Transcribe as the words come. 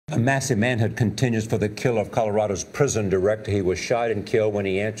A massive manhunt continues for the killer of Colorado's prison director. He was shot and killed when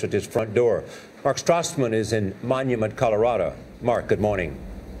he answered his front door. Mark Strassman is in Monument, Colorado. Mark, good morning.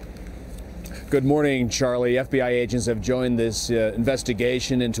 Good morning, Charlie. FBI agents have joined this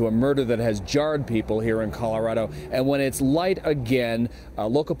investigation into a murder that has jarred people here in Colorado. And when it's light again,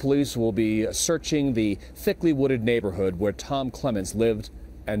 local police will be searching the thickly wooded neighborhood where Tom Clements lived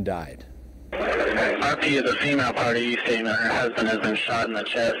and died. RP is a female party stating that her husband has been shot in the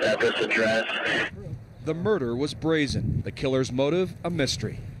chest at this address. The murder was brazen. The killer's motive, a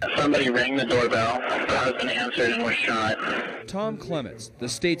mystery. Somebody rang the doorbell. The husband answered and was shot. Tom Clements, the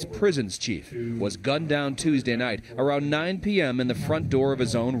state's prisons chief, was gunned down Tuesday night around 9 p.m. in the front door of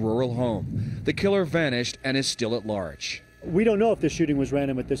his own rural home. The killer vanished and is still at large. We don't know if the shooting was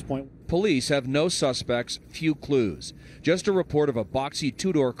random at this point. Police have no suspects, few clues. Just a report of a boxy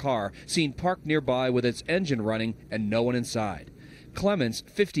two-door car seen parked nearby with its engine running and no one inside. Clements,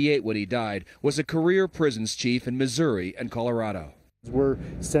 58 when he died, was a career prisons chief in Missouri and Colorado. We're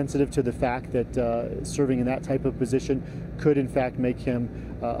sensitive to the fact that serving in that type of position could in fact make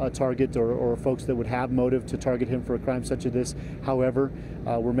him a target or folks that would have motive to target him for a crime such as this. However,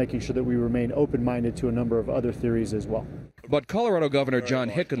 we're making sure that we remain open-minded to a number of other theories as well. But Colorado Governor John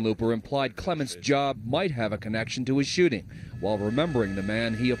Hickenlooper implied Clements' job might have a connection to his shooting, while remembering the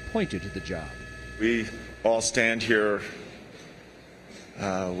man he appointed to the job. We all stand here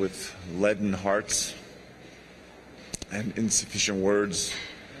with leaden hearts and insufficient words.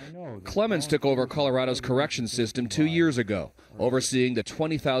 Clements took over Colorado's correction system 2 years ago, overseeing the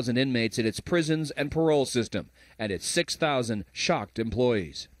 20,000 inmates in its prisons and parole system and its 6,000 shocked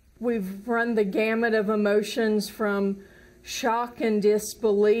employees. We've run the gamut of emotions from shock and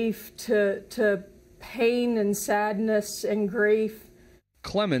disbelief to pain and sadness and grief.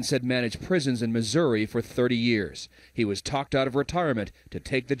 Clements had managed prisons in Missouri for 30 years. He was talked out of retirement to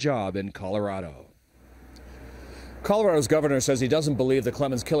take the job in Colorado. Colorado's governor says he doesn't believe the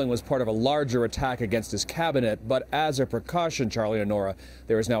Clements killing was part of a larger attack against his cabinet, but as a precaution, Charlie and Nora,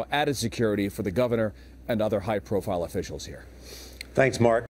 there is now added security for the governor and other high-profile officials here. Thanks, Mark.